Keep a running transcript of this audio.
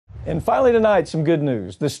And finally tonight, some good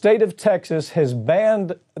news. The state of Texas has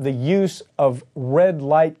banned the use of red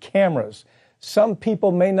light cameras. Some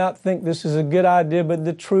people may not think this is a good idea, but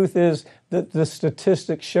the truth is that the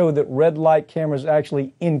statistics show that red light cameras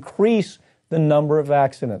actually increase the number of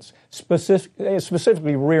accidents,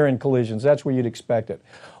 specifically rear-end collisions. That's where you'd expect it.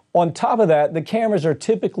 On top of that, the cameras are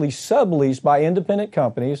typically subleased by independent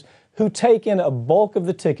companies who take in a bulk of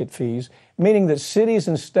the ticket fees, meaning that cities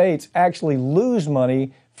and states actually lose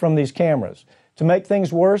money from these cameras. To make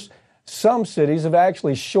things worse, some cities have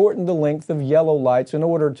actually shortened the length of yellow lights in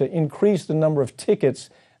order to increase the number of tickets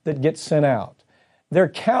that get sent out. There are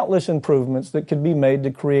countless improvements that could be made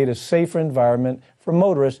to create a safer environment for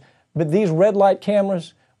motorists, but these red light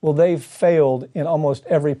cameras, well, they've failed in almost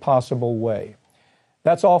every possible way.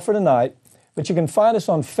 That's all for tonight, but you can find us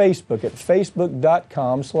on Facebook at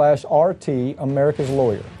facebook.com/RT America's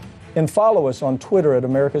Lawyer, and follow us on Twitter at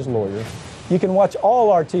America's Lawyer. You can watch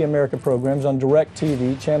all RT America programs on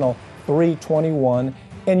DirecTV, channel 321,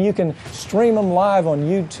 and you can stream them live on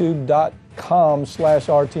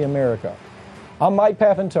youtube.com/RT America. I'm Mike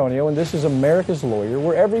Papantonio, and this is America's Lawyer,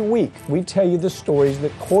 where every week we tell you the stories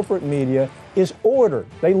that corporate media is ordered.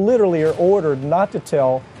 They literally are ordered not to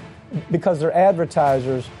tell because their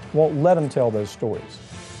advertisers won't let them tell those stories.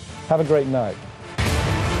 Have a great night.